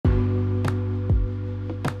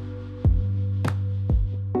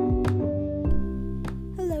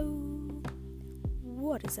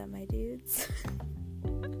What's up, my dudes?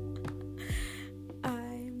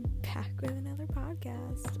 I'm back with another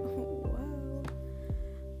podcast. Whoa.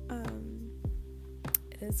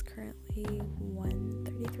 It is currently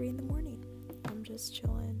 1:33 in the morning. I'm just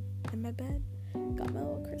chilling in my bed. Got my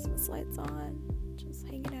little Christmas lights on, just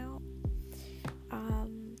hanging out.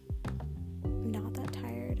 Not that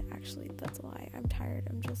tired. Actually, that's a lie. I'm tired.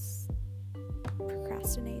 I'm just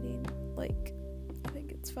procrastinating. Like, I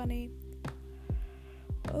think it's funny.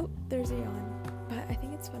 Oh, there's a yawn. But I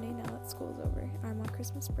think it's funny now that school's over. I'm on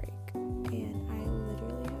Christmas break, and I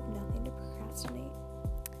literally have nothing to procrastinate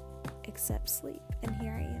except sleep. And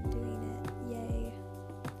here I am doing it. Yay.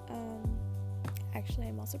 Actually,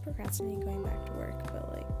 I'm also procrastinating going back to work, but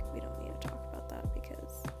like, we don't need to talk about that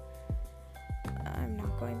because I'm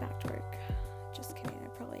not going back to work. Just kidding, I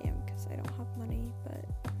probably am because I don't have money, but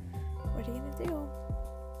what are you gonna do?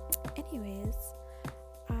 Anyways,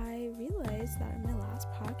 I realized that in my last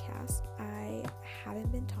podcast, I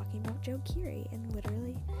haven't been talking about Joe Keery, and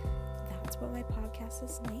literally, that's what my podcast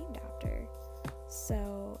is named after.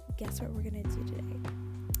 So, guess what we're gonna do today?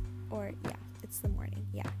 Or, yeah, it's the morning.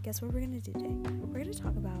 Yeah, guess what we're gonna do today? We're gonna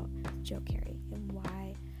talk about Joe Keery and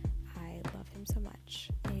why I love him so much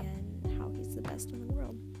and how he's the best in the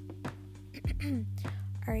world.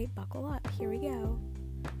 Alright, buckle up. Here we go.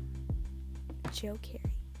 Joe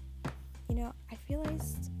Keery. You know, I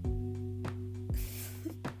realized...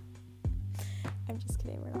 I'm just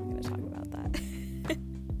kidding. We're not going to talk about that.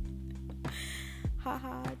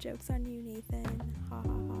 Haha, joke's on you, Nathan. Ha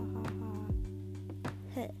ha ha ha ha.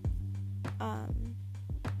 Heh.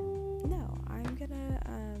 No,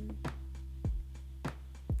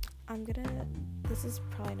 this is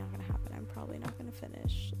probably not gonna happen. I'm probably not gonna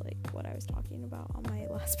finish like what I was talking about on my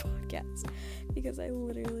last podcast because I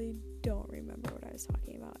literally don't remember what I was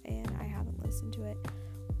talking about, and I haven't listened to it.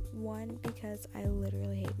 One, because I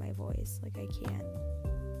literally hate my voice. Like I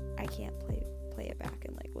can't play it back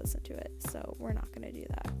and like listen to it. So we're not gonna do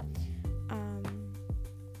that.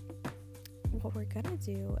 What we're gonna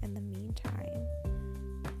do in the meantime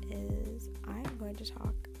is I'm going to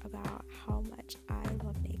talk about how much I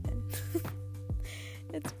love Nathan.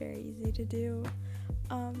 It's very easy to do.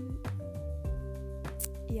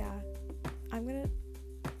 Yeah,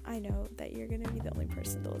 I know that you're gonna be the only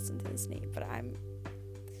person to listen to this, Nate, but I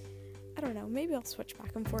don't know, maybe I'll switch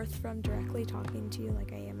back and forth from directly talking to you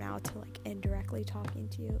like I am now to like indirectly talking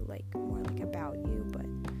to you, like more like about you, but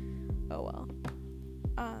oh well.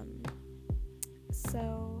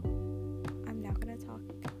 So I'm now gonna talk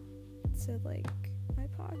to like my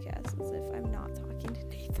podcast as if I'm not talking to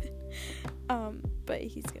Nathan. But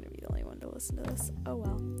he's gonna be the only one to listen to this. Oh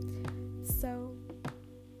well. So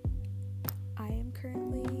I am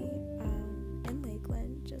currently in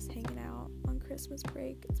Lakeland, just hanging out on Christmas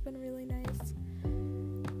break. It's been really nice.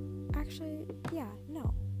 Actually, yeah,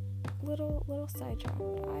 no. Little sidetrack.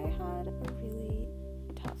 I had a really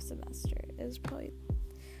tough semester. It was probably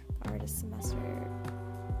the hardest semester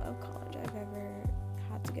of college I've ever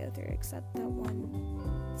had to go through, except that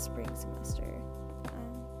one spring semester.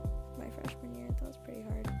 My freshman year, that was pretty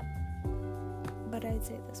hard. But I'd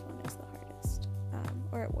say this one is the hardest.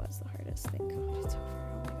 Or it was the hardest. Thank God it's over.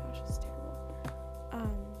 Oh my gosh, it's terrible.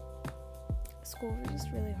 School was just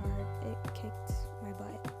really hard. It kicked my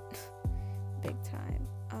butt big time.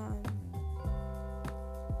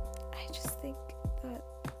 I just think that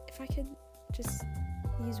if I could just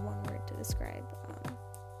use one word to describe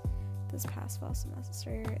this past fall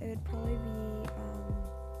semester, it would probably be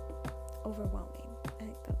overwhelming. I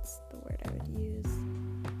think that's the word I would use,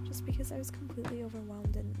 just because I was completely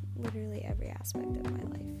overwhelmed in literally every aspect of my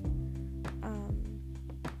life.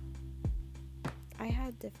 I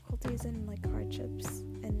had difficulties and like hardships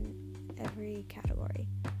in every category: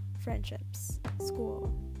 friendships,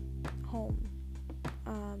 school, home,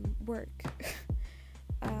 work,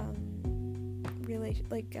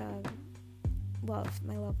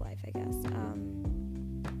 my love life, I guess.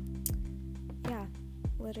 Yeah,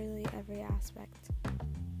 literally every aspect.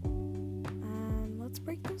 Let's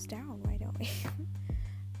break those down, why don't we?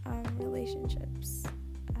 Relationships.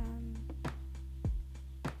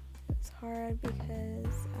 It was hard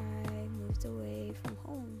because I moved away from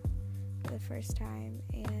home for the first time,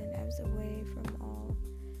 and I was away from all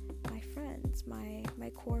my friends, my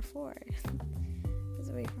core four. I was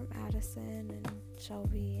away from Addison and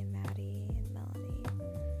Shelby and Maddie and Melanie,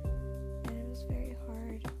 and it was very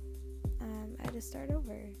hard. I had to start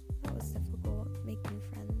over. That was difficult. Make new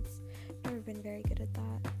friends. Never been very good at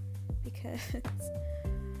that because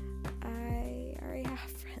I already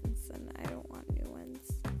have friends and I don't want new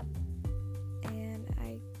ones. And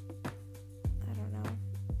I don't know.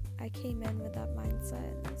 I came in with that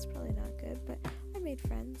mindset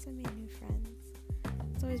friends. I made new friends.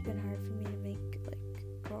 It's always been hard for me to make, like,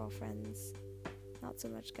 girlfriends. Not so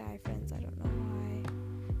much guy friends. I don't know why.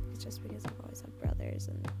 It's just because I've always had brothers,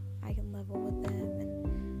 and I can level with them,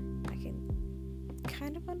 and I can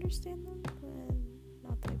kind of understand them, and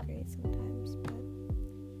not that great sometimes, but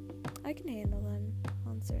I can handle them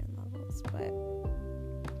on certain levels. But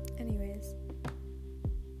anyways,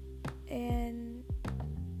 and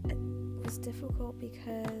it was difficult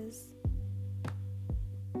because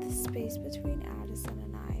the space between Addison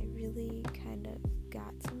and I really kind of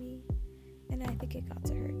got to me, and I think it got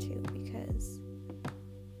to her too, because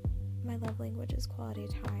my love language is quality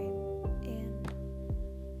time, and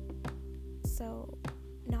so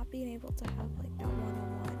not being able to have, like, that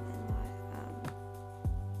one-on-one and that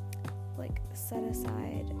like set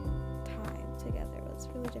aside time together was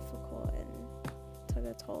really difficult and took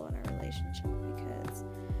a toll on our relationship, because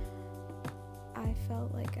I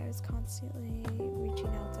felt like I was constantly reaching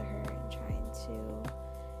out to her and trying to,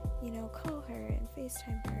 you know, call her and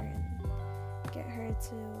FaceTime her and get her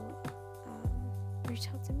to reach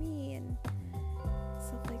out to me and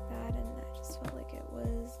stuff like that, and I just felt like it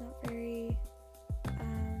was not very,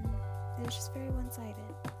 it was just very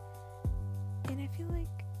one-sided, and I feel like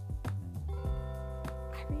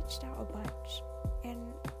I reached out a bunch,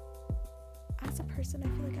 and as a person, I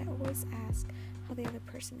feel like I always ask how the other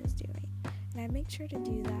person is doing, and I make sure to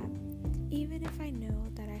do that, even if I know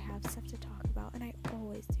that I have stuff to talk about, and I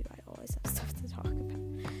always do. I always have stuff to talk about.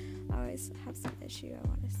 I always have some issue I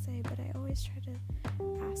want to say, but I always try to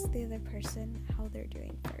ask the other person how they're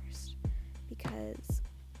doing first, because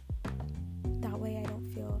that way I don't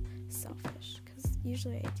feel selfish, because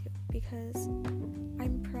usually I do, because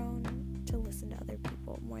I'm prone to listen to other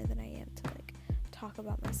people more than I am to, like, talk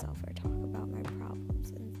about myself or talk about my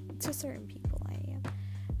problems, and to certain people I am,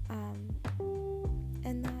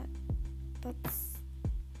 and that's,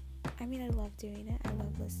 I mean, I love doing it. I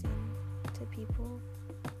love listening to people.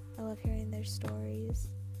 I love hearing their stories,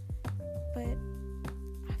 but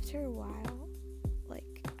after a while,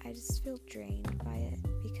 like, I just feel drained by it,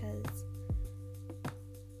 because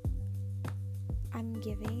I'm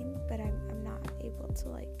giving, but I'm not able to,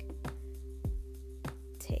 like,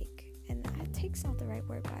 take, and take's not the right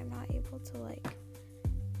word, but I'm not able to, like,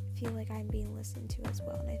 feel like I'm being listened to as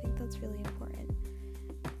well, and I think that's really important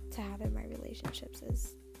to have in my relationships,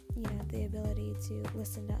 is, you know, the ability to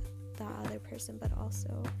listen to the other person, but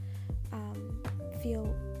also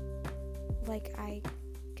feel like I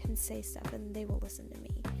can say stuff and they will listen to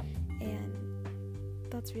me, and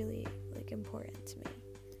that's really, like, important to me,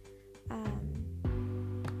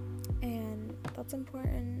 and that's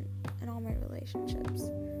important in all my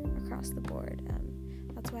relationships across the board.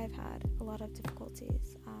 That's why I've had a lot of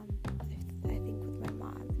difficulties, I think, with my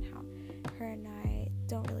mom, and how her and I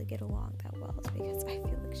don't really get along that well, is because I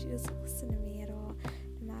feel like she doesn't listen to me at all,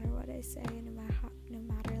 no matter what I say, no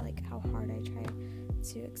matter like how hard I try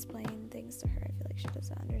to explain things to her. I feel like she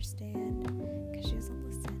doesn't understand, because she doesn't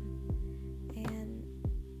listen, and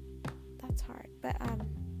that's hard. But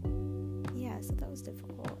yeah, so that was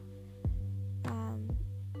difficult.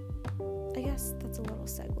 I guess that's a little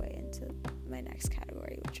segue into my next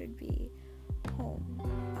category, which would be home.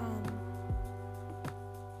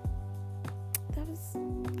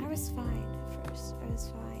 I was fine at first. I was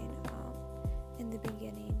fine in the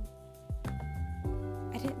beginning.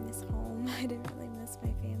 I didn't miss home. I didn't really miss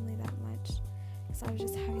my family that much, because I was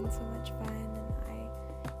just having so much fun,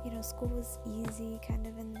 and school was easy kind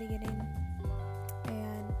of in the beginning,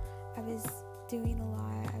 and I was doing a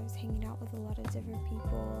lot. I was hanging out with a lot of different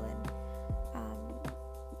people, and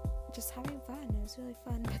just having fun. It was really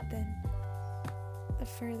fun, but then the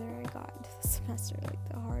further I got into the semester, like,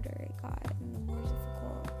 the harder it got, and the more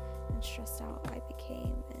difficult and stressed out I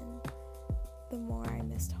became, and the more I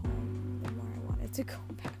missed home, the more I wanted to go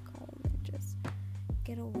back home and just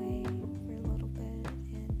get away for a little bit,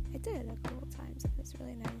 and I did a couple times. It was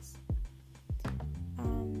really nice.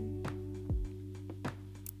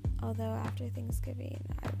 Although after Thanksgiving,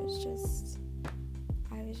 I was just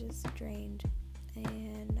drained,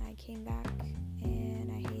 and I came back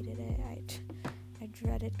and I hated it. I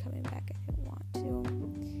dreaded coming back. I didn't want to.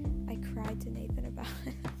 I cried to Nathan about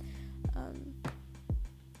it.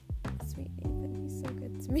 Sweet Nathan, he's so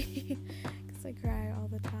good to me, because I cry all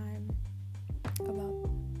the time about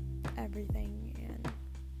everything, and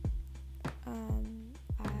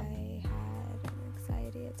I had an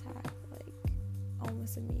anxiety attack, like,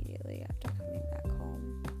 almost immediately after coming back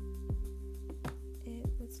home. It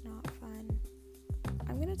was not fun.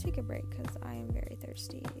 I'm gonna take a break because I am very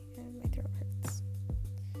thirsty and my throat hurts.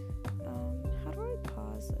 How do I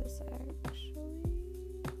pause this, actually?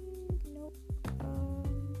 Nope.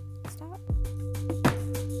 stop.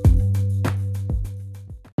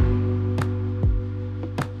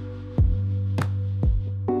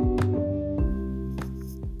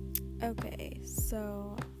 Okay,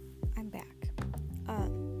 so I'm back.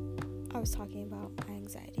 I was talking about my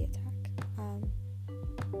anxiety attack.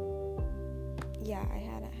 Yeah, I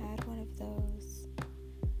hadn't had one of those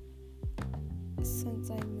since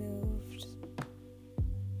I moved,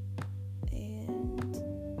 and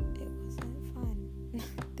it wasn't fun.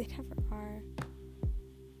 They never are.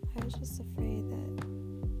 I was just afraid that,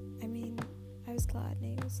 I was glad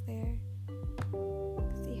Nate was there,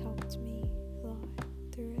 because he helped me a lot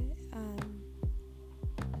through it.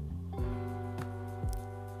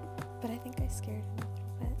 But I think I scared him a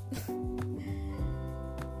little bit.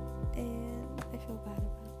 And I feel bad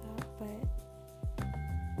about that, but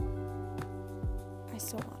I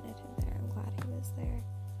still wanted him there. I'm glad he was there.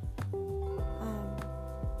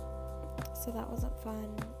 So that wasn't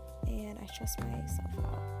fun, and I stressed myself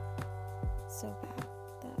out so bad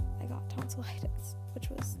that I got tonsillitis, which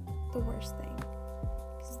was the worst thing,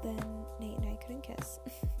 because then Nate and I couldn't kiss.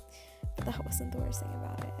 But that wasn't the worst thing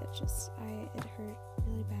about it. It hurt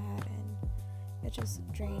really bad, and it just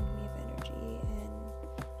drained me of energy, and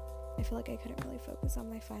I feel like I couldn't really focus on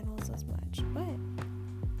my finals as much. But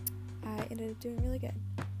I ended up doing really good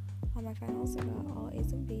on my finals. I got all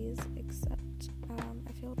A's and B's, except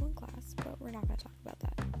I failed one class, but we're not going to talk about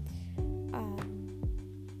that.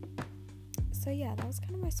 So yeah, that was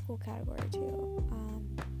kind of my school category too.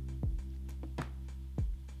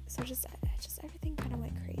 So just everything kind of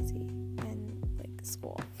went crazy in like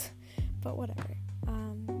school, but whatever.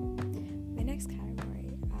 My next category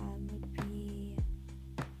would be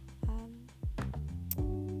I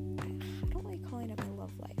don't like calling it my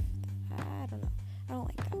love life. I don't know. I don't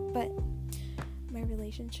like that. But my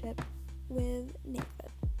relationship with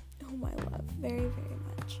Nathan, whom I love very, very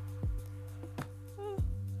much.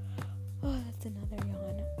 Oh, that's another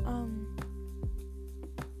yawn.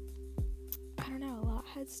 I don't know, a lot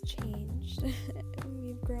has changed.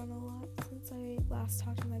 We've grown a lot since I last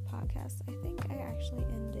talked on my podcast. I think I actually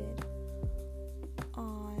ended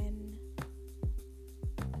on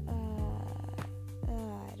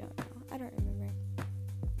I don't remember.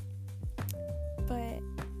 But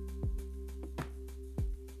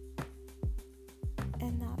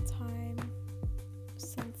in that time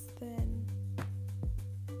since then,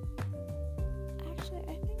 actually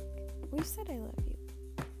I think we've said I love you,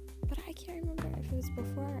 but I can't remember if it was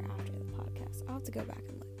before or after the podcast. I'll have to go back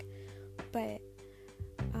and look. But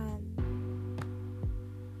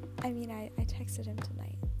I texted him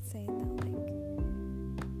tonight saying that like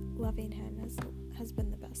loving him has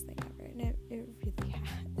been the best thing ever, and it really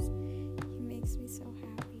has. He makes me so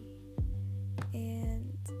happy,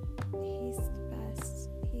 and he's the best.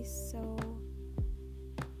 He's so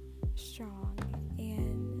strong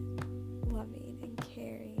and loving and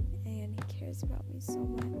caring, and he cares about me so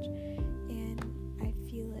much, and I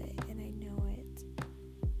feel it and I know it,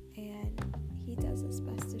 and he does his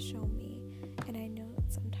best to show me, and I know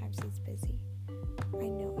that sometimes he's busy. I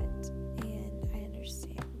know it, and I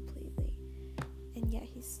understand completely, and yet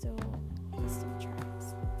he still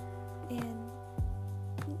tries. And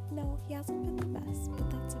no, he hasn't been the best, but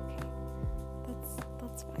that's okay.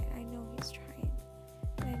 That's fine. I know he's trying,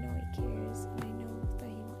 and I know he cares, and I know that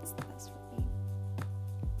he wants the best for me,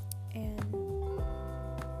 and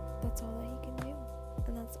that's all that he can do,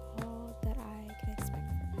 and that's all that I can expect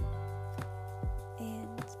from him.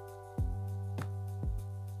 And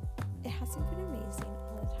it hasn't been amazing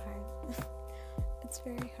all the time. It's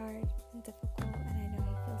very hard and difficult, and I know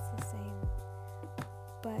he feels the same,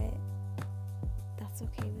 but that's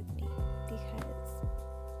okay with me, because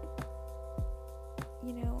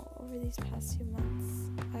over these past 2 months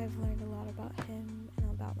I've learned a lot about him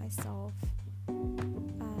and about myself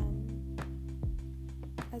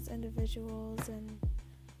as individuals, and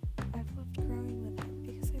I've loved growing with him,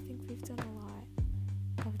 because I think we've done a lot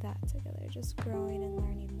of that together, just growing and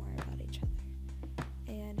learning more about each other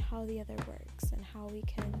and how the other works and how we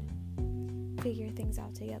can figure things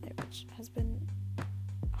out together, which has been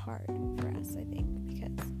hard for us, I think,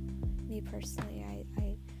 because me personally, I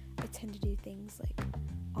tend to do things like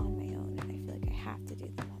on my own, and I feel like I have to do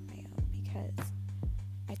them on my own, because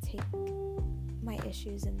I take my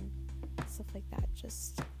issues and stuff like that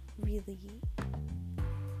just really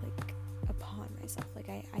like upon myself. Like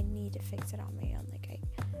I need to fix it on my own. Like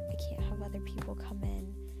I can't have other people come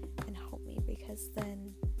in and help me, because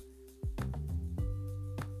then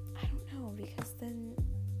I don't know, because then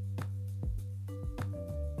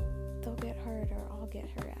they'll get hurt or I'll get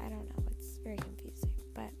hurt. I don't know. It's very confusing,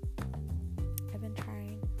 but I've been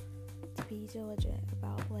trying to be diligent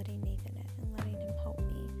about letting Nathan in and letting him help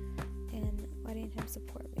me and letting him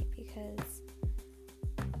support me, because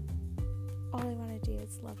all I want to do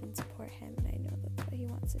is love and support him, and I know that's what he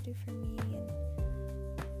wants to do for me, and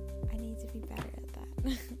I need to be better at that.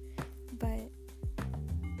 But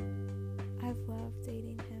I've loved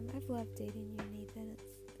dating him. I've loved dating you, Nathan.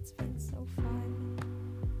 It's been so fun,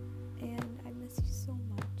 and I miss you so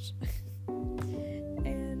much.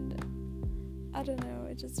 And I don't know,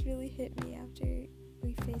 it just really hit me after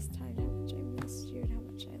we FaceTimed how much I missed you and how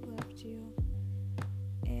much I loved you.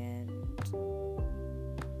 And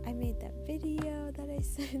I made that video that I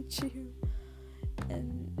sent you,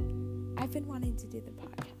 and I've been wanting to do the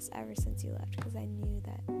podcast ever since you left, because I knew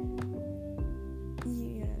that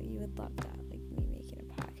you would love that, like me making a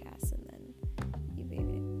podcast and then you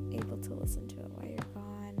being able to listen to it while you're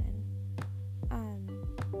gone. And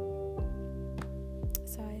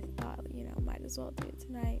so I thought, might as well do it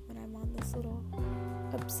tonight when I'm on this little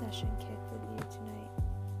obsession kick with you tonight.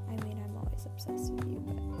 I mean, I'm always obsessed with you,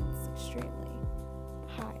 but it's extremely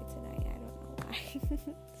high tonight. I don't know why.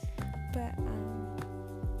 But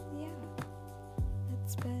yeah,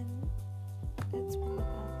 it's been the best.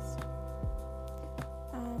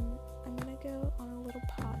 I'm gonna go on a little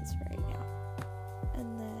pause right now,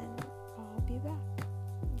 and then I'll be back.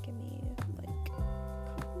 Give me like a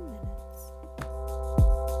couple minutes.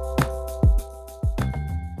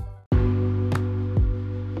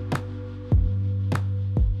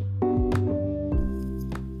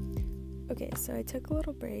 Okay, so I took a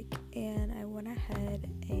little break, and I went ahead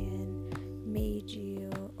and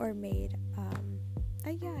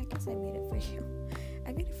I guess I made it for you.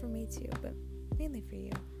 I made it for me too, but mainly for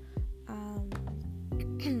you.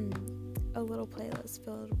 A little playlist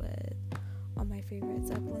filled with all my favorite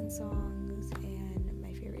Zeppelin songs and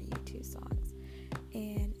my favorite U2 songs.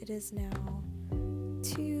 And it is now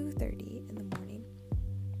 2:30 in the morning.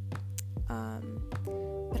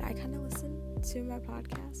 But I kind of listened to my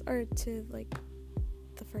podcast, or to like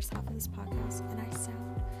the first half of this podcast, and I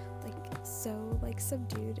sound so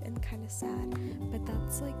subdued and kind of sad, but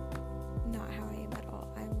that's not how I am at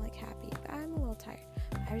all. I'm happy, but I'm a little tired.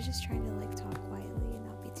 I was just trying to talk quietly and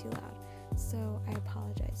not be too loud, so I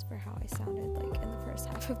apologize for how I sounded in the first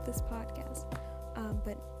half of this podcast.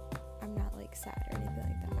 But I'm not sad or anything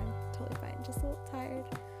like that. I'm totally fine, just a little tired.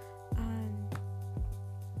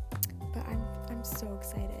 But I'm so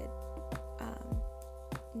excited.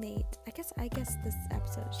 Nate, I guess this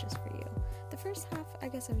episode is just for you. The first half, I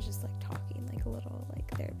guess I was just talking, a little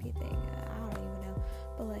therapy thing. I don't even know.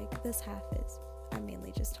 But this half is, I'm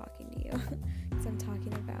mainly just talking to you, because I'm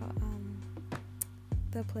talking about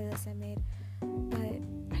the playlist I made. But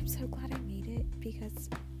I'm so glad I made it, because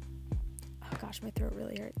oh gosh, my throat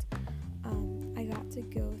really hurts. I got to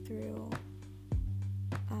go through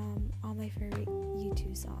all my favorite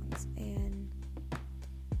U2 songs, and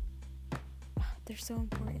they're so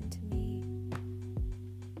important to me.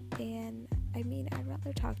 And I mean, I'd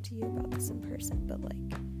rather talk to you about this in person, but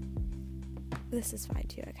this is fine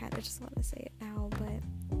too. I kind of just want to say it now, but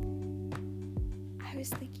I was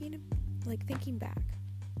thinking back.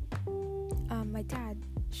 My dad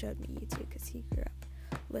showed me U2 because he grew up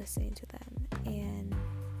listening to them, and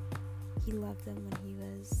he loved them when he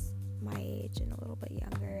was my age and a little bit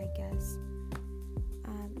younger, I guess.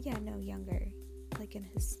 Younger, in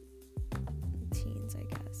his teens, I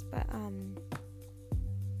guess. But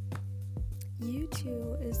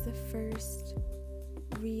U2 is the first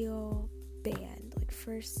real band,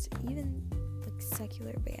 first even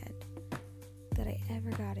secular band that I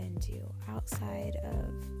ever got into outside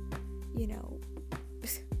of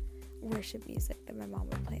worship music that my mom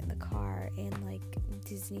would play in the car, and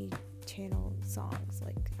Disney Channel songs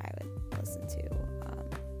I would listen to.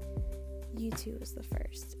 U2 was the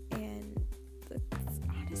first, and it's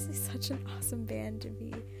honestly such an awesome band to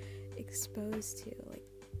be exposed to.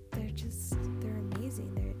 They're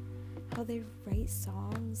amazing. How they write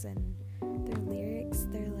songs, and their lyrics,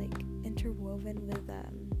 they're interwoven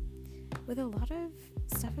with a lot of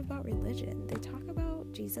stuff about religion. They talk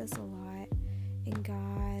about Jesus a lot, and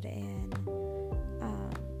God, and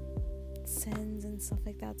sins and stuff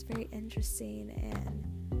like that. It's very interesting, and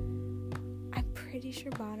I'm pretty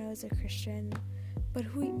sure Bono is a Christian, but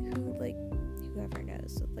whoever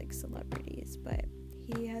knows with celebrities, but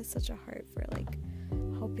he has such a heart for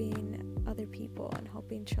helping other people and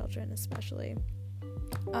helping children especially.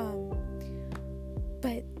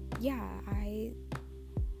 But yeah, I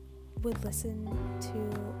would listen to,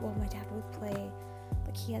 my dad would play,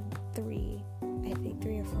 he had 3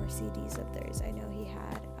 or 4 CDs of theirs. I know he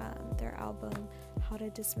had their album How to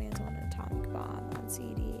Dismantle an Atomic Bomb on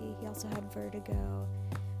CD. He also had Vertigo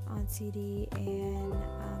on CD and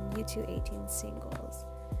U2 18 singles.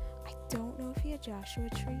 I don't know if he had Joshua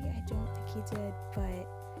Tree. I don't think he did, but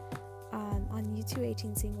on U2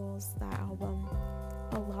 18 singles, that album,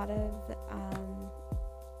 a lot of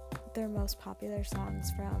their most popular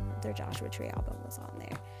songs from their Joshua Tree album was on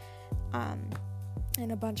there.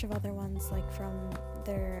 And a bunch of other ones like from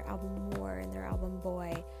their album War and their album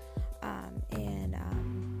Boy, and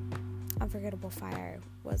Unforgettable Fire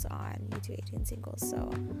was on U2 18 singles,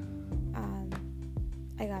 so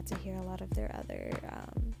I got to hear a lot of their other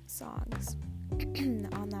songs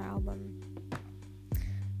on that album.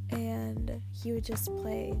 And he would just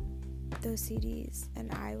play those CDs,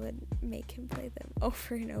 and I would make him play them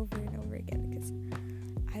over and over and over again because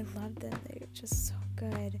I loved them. They were just so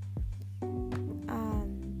good.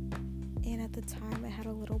 And at the time I had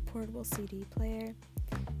a little portable CD player,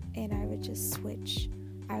 and I would just switch.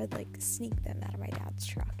 I would like sneak them out of my dad's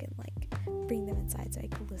truck and like bring them inside so I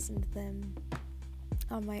could listen to them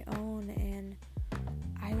on my own. And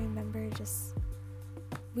I remember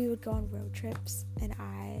we would go on road trips, and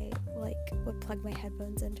I like would plug my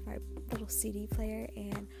headphones into my little CD player,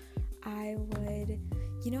 and I would,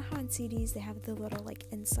 you know how on CDs they have the little like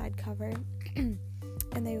inside cover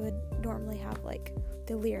and they would normally have like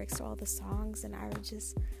the lyrics to all the songs, and I would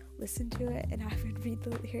just listen to it and I would read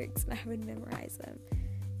the lyrics and I would memorize them.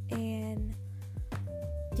 And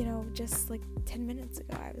you know, just like 10 minutes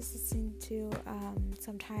ago I was listening to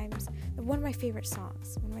sometimes one of my favorite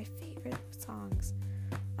songs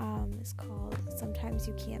is called Sometimes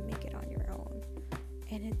You Can't Make It On Your Own,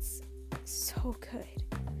 and it's so good,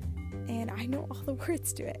 and I know all the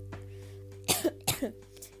words to it.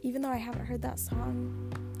 Even though I haven't heard that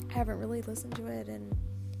song, I haven't really listened to it in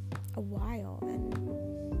a while, and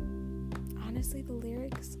honestly the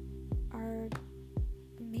lyrics are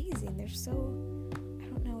amazing. They're so, I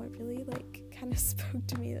don't know, it really like kind of spoke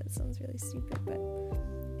to me. That sounds really stupid, but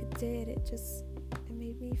it did. It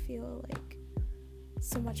made me feel like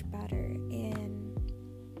so much better, and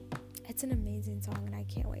it's an amazing song, and I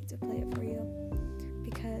can't wait to play it for you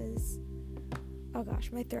because, oh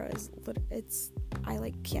gosh, my throat is I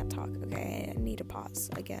like can't talk. Okay, I need to pause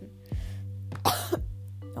again.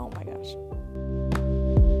 Oh my gosh.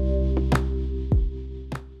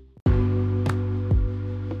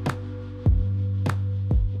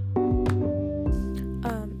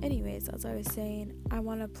 Anyways, as I was saying, I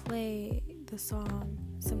want to play the song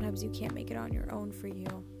Sometimes You Can't Make It On Your Own for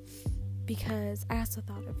you because I also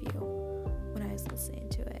thought of you when I was listening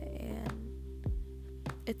to it, and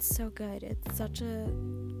it's so good. It's such a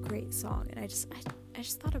great song, and I just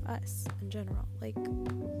thought of us in general, like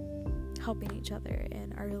helping each other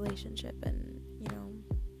in our relationship, and you know,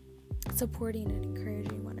 supporting and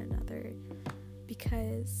encouraging one another,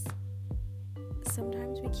 because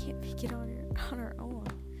sometimes we can't make it on our own.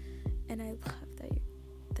 And I love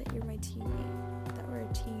that you're my teammate, that we're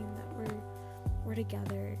a team, that we're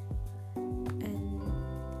together, and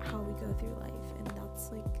how we go through life. And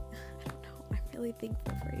that's like, I don't know, I'm really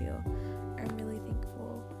thankful for you. I'm really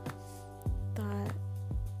thankful that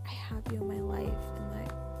I have you in my life, and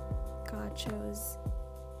that God chose,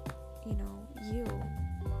 you know, you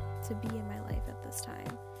to be in my life at this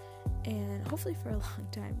time, and hopefully for a long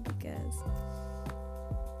time, because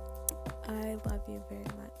I love you very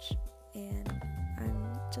much, and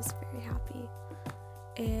I'm just very happy.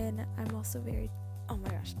 And I'm also very, oh my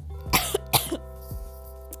gosh,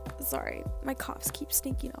 sorry, my coughs keep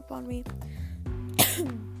sneaking up on me.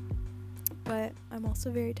 But I'm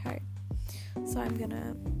also very tired, so I'm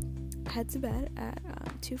gonna head to bed at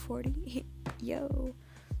 2:40. Yo,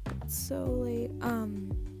 it's so late.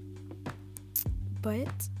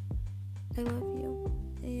 But I love you,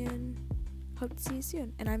 and hope to see you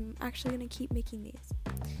soon. And I'm actually gonna keep making these.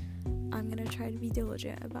 I'm gonna try to be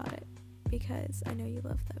diligent about it because I know you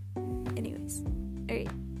love them. Anyways,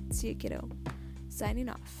 alright, see you, kiddo. Signing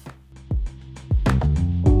off.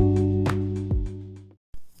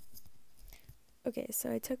 Okay,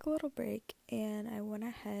 so I took a little break, and I went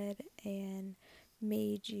ahead and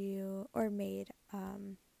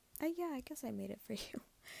I guess I made it for you.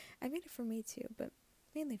 I made it for me too, but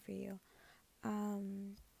mainly for you.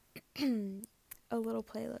 A little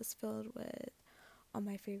playlist filled with all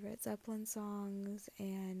my favorite Zeppelin songs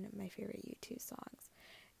and my favorite U2 songs.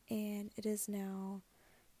 And it is now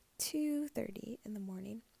 2:30 in the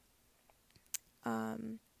morning.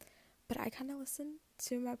 But I kind of listened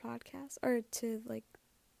to my podcast, or to like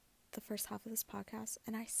the first half of this podcast,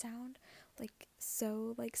 and I sound like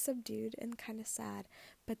so like subdued and kind of sad,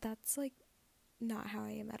 but that's like not how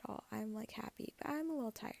I am at all. I'm like happy, but I'm a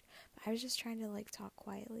little tired. But I was just trying to like talk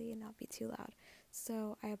quietly and not be too loud.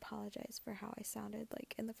 So I apologize for how I sounded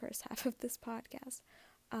like in the first half of this podcast.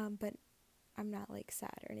 But I'm not like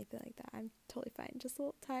sad or anything like that. I'm totally fine, just a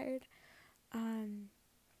little tired.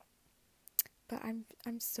 But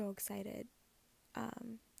I'm so excited.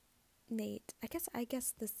 Nate, I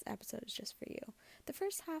guess this episode is just for you. The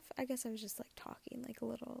first half, I guess I was just like talking, like a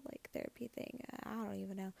little like therapy thing. I don't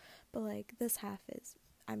even know. But like this half is,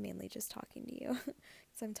 I'm mainly just talking to you.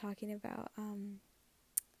 Because I'm talking about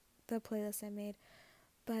the playlist I made.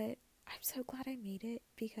 But I'm so glad I made it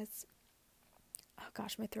because, oh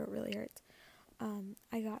gosh, my throat really hurts.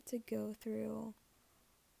 I got to go through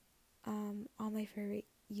all my favorite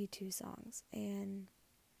U2 songs, and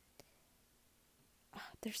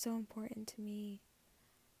they're so important to me.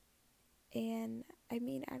 And I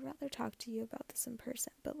mean, I'd rather talk to you about this in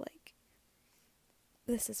person, but like,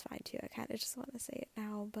 this is fine too. I kind of just want to say it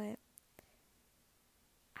now, but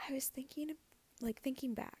I was thinking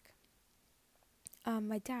back.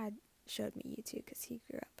 My dad showed me U2 because he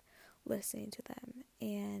grew up listening to them,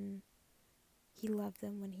 and he loved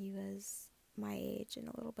them when he was my age and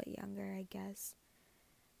a little bit younger, I guess.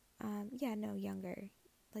 Younger,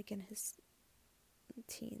 like in his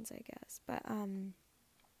teens, I guess. But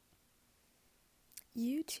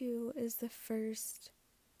U2 is the first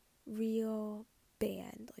real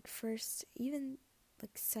band, like first even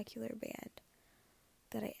like secular band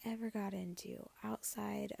that I ever got into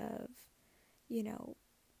outside of,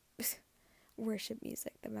 worship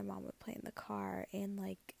music that my mom would play in the car and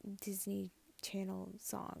like Disney Channel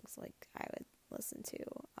songs like I would listen to.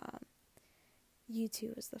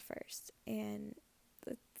 U2 was the first, and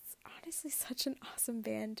it's honestly such an awesome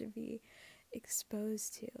band to be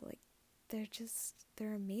exposed to. Like,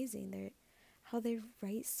 they're amazing. How they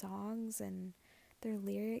write songs and their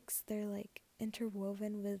lyrics, they're like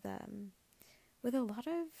interwoven with a lot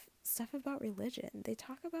of stuff about religion. They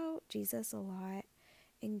talk about Jesus a lot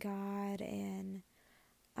and God and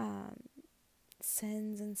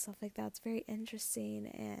sins and stuff like that. It's very interesting,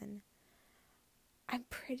 and I'm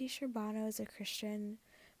pretty sure Bono is a Christian,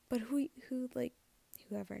 but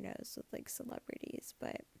whoever knows with like celebrities,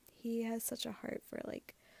 but he has such a heart for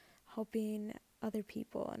like helping other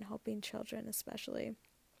people and helping children especially.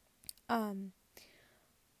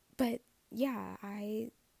 But yeah,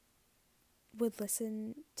 I would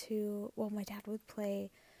listen to, my dad would play,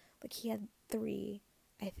 like he had three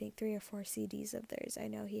or four CDs of theirs. I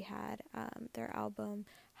know he had their album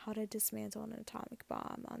How to Dismantle an Atomic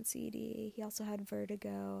Bomb on CD. He also had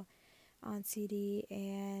Vertigo on CD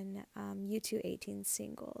and U2 18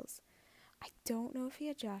 singles. I don't know if he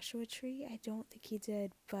had Joshua Tree. I don't think he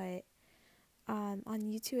did, but on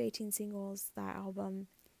U2 18 singles, that album,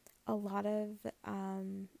 a lot of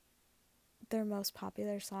their most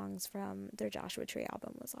popular songs from their Joshua Tree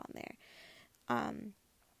album was on there.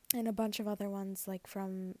 And a bunch of other ones like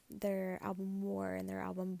from their album War and their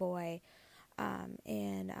album Boy,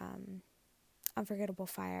 and Unforgettable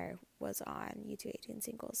Fire was on U2 18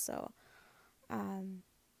 singles. So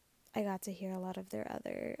I got to hear a lot of their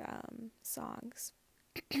other songs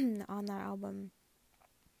on that album.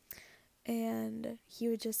 And he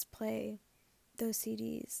would just play those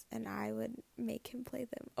CDs, and I would make him play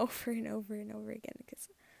them over and over and over again because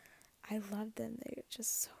I loved them. They were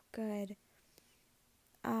just so good.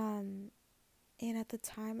 And at the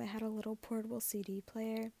time I had a little portable CD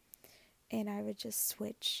player, and I would just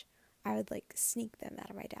switch. I would like sneak them out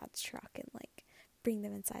of my dad's truck and like bring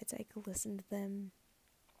them inside so I could listen to them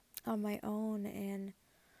on my own. And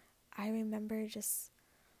I remember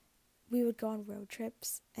we would go on road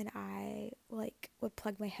trips, and I like would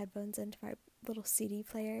plug my headphones into my little CD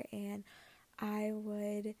player, and I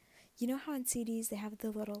would, how in CDs they have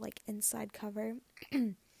the little like inside cover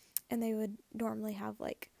and they would normally have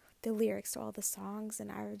like the lyrics to all the songs,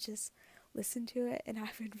 and I would just listen to it, and I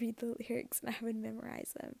would read the lyrics, and I would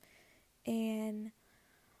memorize them. And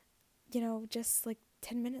just like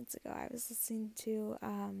 10 minutes ago I was listening to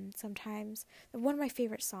sometimes one of my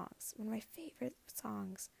favorite songs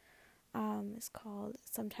is called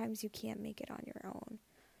Sometimes You Can't Make It on Your Own,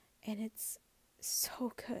 and it's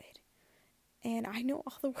so good, and I know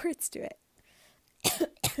all the words to it.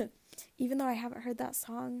 Even though I haven't heard that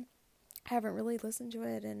song, I haven't really listened to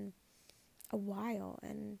it in a while,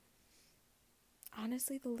 and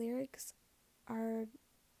honestly the lyrics are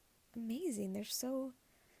amazing. They're so,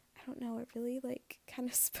 I don't know, it really like kind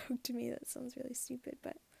of spoke to me. That sounds really stupid,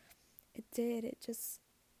 but it did. It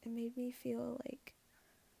made me feel like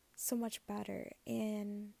so much better,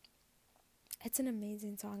 and it's an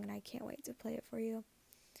amazing song, and I can't wait to play it for you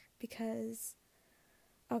because,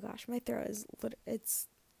 oh gosh, my throat is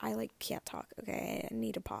I like can't talk. Okay, I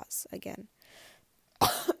need to pause again.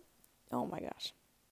 Oh my gosh.